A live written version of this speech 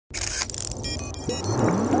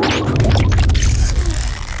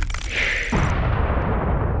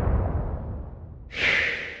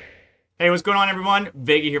Hey, what's going on, everyone?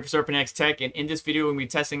 Vega here for SerpentX Tech, and in this video, we're going to be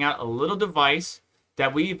testing out a little device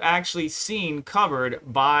that we've actually seen covered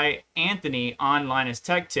by Anthony on Linus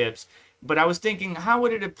Tech Tips. But I was thinking, how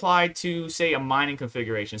would it apply to, say, a mining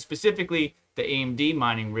configuration, specifically the AMD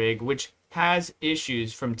mining rig, which has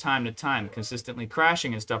issues from time to time, consistently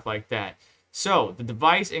crashing and stuff like that. So the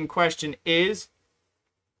device in question is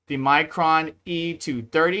the Micron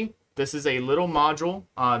e230. This is a little module.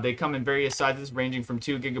 They come in various sizes ranging from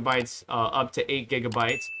 2 gigabytes up to 8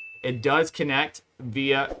 gigabytes. It does connect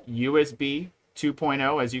via USB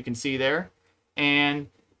 2.0, as you can see there. And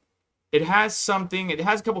it has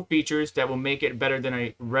a couple features that will make it better than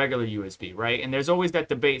a regular USB, right? And there's always that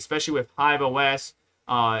debate, especially with HiveOS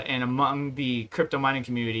and among the crypto mining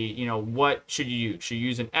community, you know, what should you use? Should you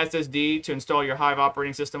use an SSD to install your Hive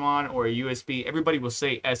operating system on, or a USB? Everybody will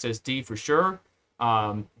say SSD for sure.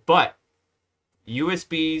 But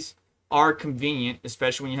USBs are convenient,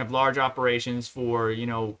 especially when you have large operations for, you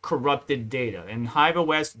know, corrupted data. And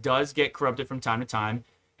HiveOS does get corrupted from time to time.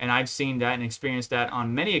 And I've seen that and experienced that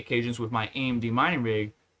on many occasions with my AMD mining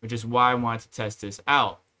rig, which is why I wanted to test this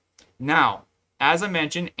out. Now, as I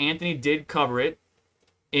mentioned, Anthony did cover it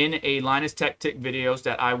in a Linus Tech Tip videos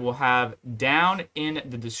that I will have down in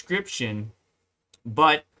the description.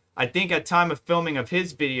 But I think at time of filming of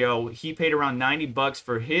his video, he paid around 90 bucks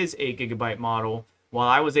for his 8 gigabyte model, while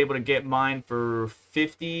I was able to get mine for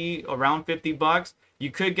around 50 bucks.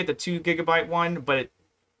 You could get the 2 gigabyte one, but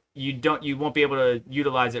you won't be able to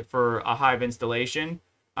utilize it for a Hive installation.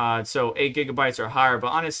 So 8 gigabytes or higher. But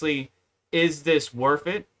honestly, is this worth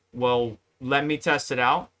it? Well, let me test it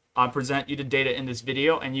out. I'll present you the data in this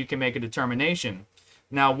video, and you can make a determination.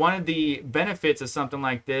 Now, one of the benefits of something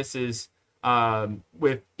like this is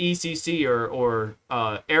with ECC or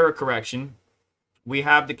error correction, we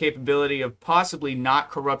have the capability of possibly not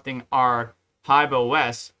corrupting our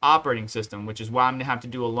HiveOS operating system, which is why I'm going to have to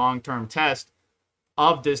do a long-term test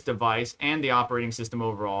of this device and the operating system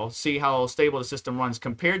overall, see how stable the system runs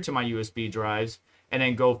compared to my USB drives, and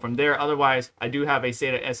then go from there. Otherwise, I do have a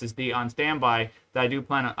SATA SSD on standby that I do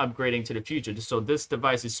plan on upgrading to the future. So this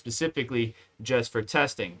device is specifically just for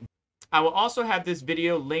testing. I will also have this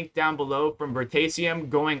video linked down below from Vertasium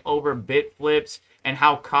going over bit flips and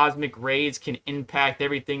how cosmic rays can impact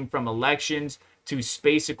everything from elections to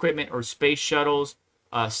space equipment or space shuttles,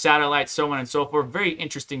 satellites, so on and so forth. Very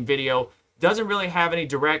interesting video. Doesn't really have any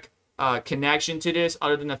direct connection to this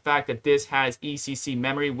other than the fact that this has ECC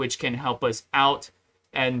memory, which can help us out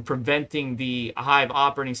and preventing the Hive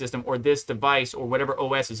operating system or this device or whatever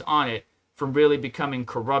OS is on it from really becoming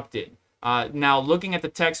corrupted. Now, looking at the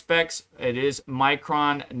tech specs, it is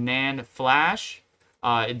Micron Nand flash.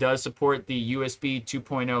 It does support the USB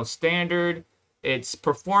 2.0 standard. Its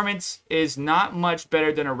performance is not much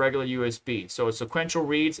better than a regular USB. So its sequential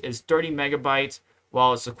reads is 30 megabytes,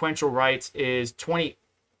 while its sequential writes is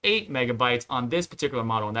 28 megabytes on this particular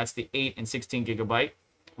model, and that's the 8 and 16 gigabyte,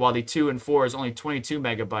 while the 2 and 4 is only 22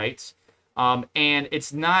 megabytes. And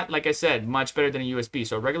it's not, like I said, much better than a USB.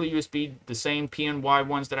 So a regular USB, the same PNY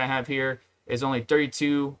ones that I have here, is only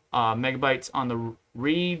 32 megabytes on the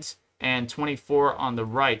reads and 24 on the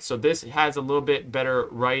writes. So this has a little bit better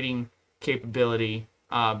writing capability,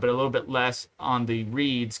 but a little bit less on the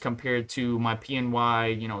reads compared to my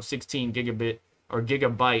PNY, you know, 16 gigabit or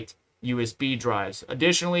gigabyte USB drives.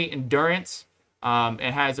 Additionally, endurance,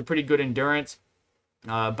 it has a pretty good endurance,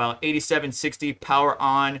 about 8760 power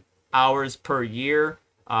on hours per year,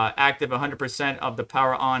 active 100% of the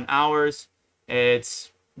power on hours.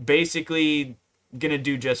 It's basically gonna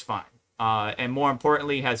do just fine, and more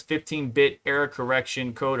importantly, has 15-bit error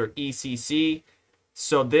correction code, or ECC.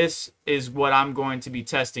 So this is what I'm going to be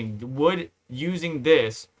testing. Would using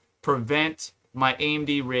this prevent my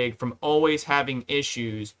AMD rig from always having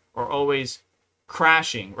issues or always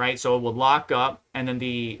crashing, right? So it will lock up and then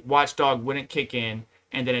the watchdog wouldn't kick in,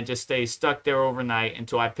 and then it just stays stuck there overnight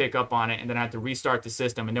until I pick up on it, and then I have to restart the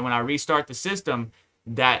system. And then when I restart the system,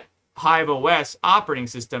 that HiveOS operating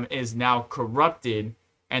system is now corrupted,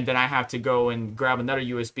 and then I have to go and grab another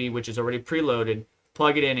USB, which is already preloaded,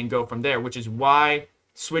 plug it in, and go from there, which is why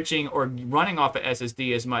switching or running off an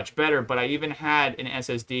SSD is much better. But I even had an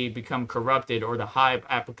SSD become corrupted, or the Hive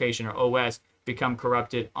application or OS become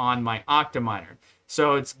corrupted on my Octaminer.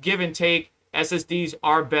 So it's give and take. SSDs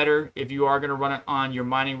are better if you are going to run it on your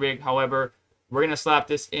mining rig. However, we're going to slap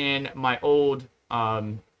this in my old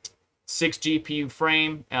 6 GPU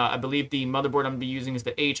frame. I believe the motherboard I'm going to be using is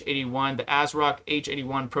the H81, the ASRock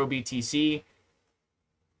H81 Pro BTC.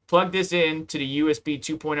 Plug this in to the USB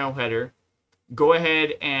 2.0 header. Go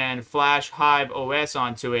ahead and flash HiveOS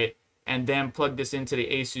onto it, and then plug this into the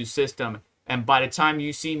ASUS system. And by the time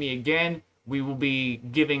you see me again, we will be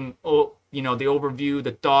giving, you know, the overview,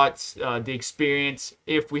 the thoughts, the experience,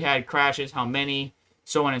 if we had crashes, how many,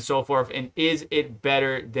 so on and so forth, and is it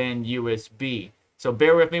better than USB? So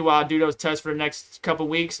bear with me while I do those tests for the next couple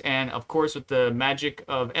weeks, and of course with the magic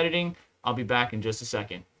of editing, I'll be back in just a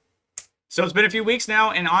second. So it's been a few weeks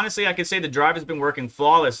now, and honestly, I can say the drive has been working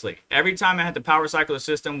flawlessly. Every time I had to power cycle the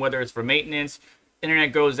system, whether it's for maintenance,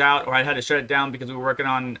 internet goes out, or I had to shut it down because we were working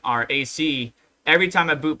on our AC, every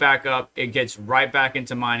time I boot back up, it gets right back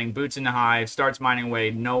into mining, boots into Hive, starts mining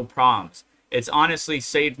away, no problems. It's honestly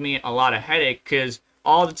saved me a lot of headache because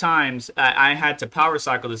all the times I had to power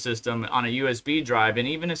cycle the system on a USB drive and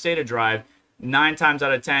even a SATA drive, 9 times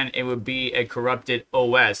out of 10, it would be a corrupted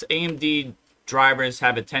OS. AMD drivers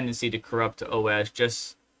have a tendency to corrupt the OS,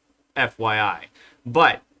 just FYI.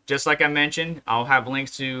 But just like I mentioned, I'll have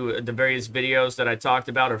links to the various videos that I talked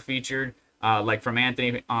about or featured, like from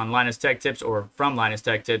Anthony on Linus Tech Tips or from Linus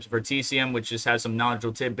Tech Tips for TCM, which just has some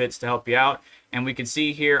knowledgeable tidbits to help you out. And we can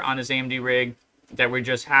see here on this AMD rig that we're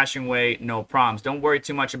just hashing away, no problems. Don't worry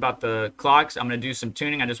too much about the clocks. I'm going to do some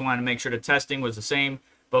tuning. I just wanted to make sure the testing was the same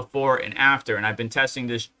before and after. And I've been testing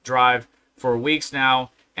this drive for weeks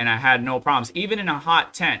now, and I had no problems, even in a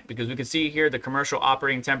hot tent, because we can see here the commercial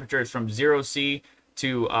operating temperature is from 0C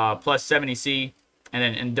to plus 70C, and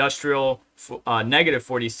then industrial negative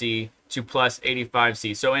 40C to plus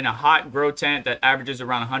 85C. So in a hot grow tent that averages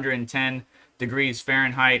around 110 degrees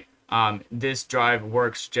Fahrenheit, this drive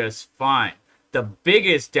works just fine. The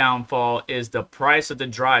biggest downfall is the price of the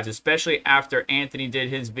drives, especially after Anthony did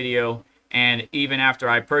his video and even after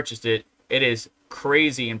I purchased it. It is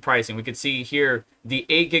crazy in pricing. We can see here the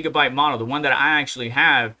 8 GB model, the one that I actually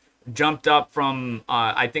have, jumped up from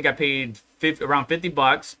I think I paid around 50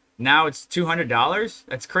 bucks. Now it's $200.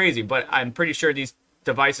 That's crazy, but I'm pretty sure these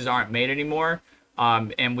devices aren't made anymore,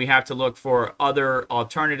 and we have to look for other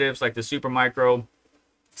alternatives like the Supermicro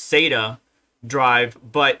SATA drive,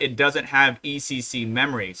 but it doesn't have ECC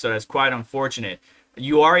memory, so that's quite unfortunate.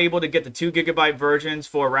 You are able to get the 2 GB versions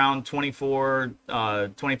for around 24,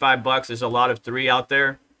 25 bucks. There's a lot of 3 out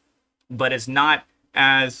there, but it's not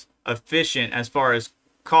as efficient as far as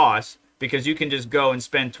cost, because you can just go and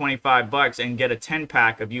spend 25 bucks and get a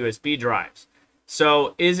 10-pack of USB drives.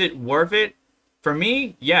 So is it worth it? For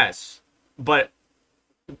me, yes, but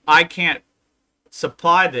I can't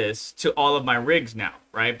supply this to all of my rigs now,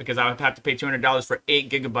 right? Because I would have to pay $200 for 8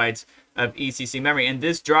 GB of ECC memory. And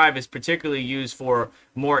this drive is particularly used for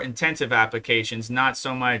more intensive applications, not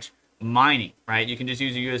so much mining, right? You can just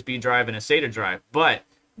use a USB drive and a SATA drive. But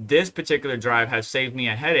this particular drive has saved me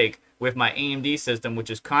a headache with my AMD system, which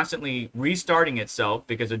is constantly restarting itself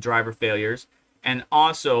because of driver failures. And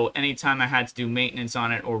also, anytime I had to do maintenance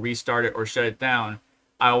on it or restart it or shut it down,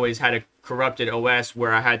 I always had a corrupted OS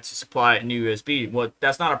where I had to supply a new USB. Well,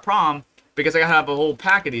 that's not a problem because I have a whole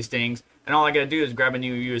pack of these things, and all I gotta do is grab a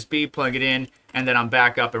new USB, plug it in, and then I'm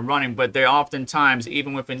back up and running. But there oftentimes,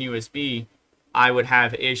 even with a USB, I would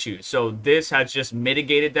have issues. So this has just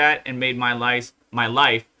mitigated that and made my life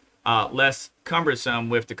less cumbersome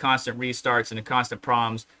with the constant restarts and the constant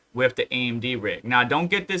problems with the AMD rig. Now, I don't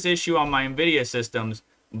get this issue on my Nvidia systems,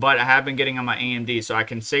 but I have been getting on my AMD, so I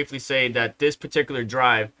can safely say that this particular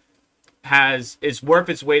drive is worth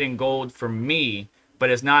its weight in gold for me, but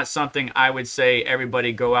it's not something I would say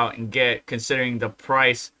everybody go out and get, considering the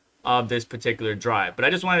price of this particular drive. But I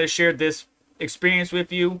just wanted to share this experience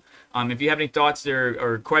with you. If you have any thoughts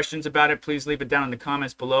or questions about it, please leave it down in the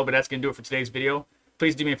comments below. But that's going to do it for today's video.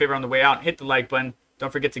 Please do me a favor on the way out, hit the like button.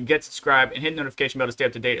 Don't forget to get subscribed and hit the notification bell to stay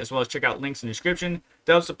up to date, as well as check out links in the description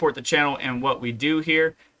to help support the channel and what we do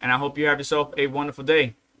here. And I hope you have yourself a wonderful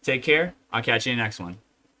day. Take care. I'll catch you in the next one.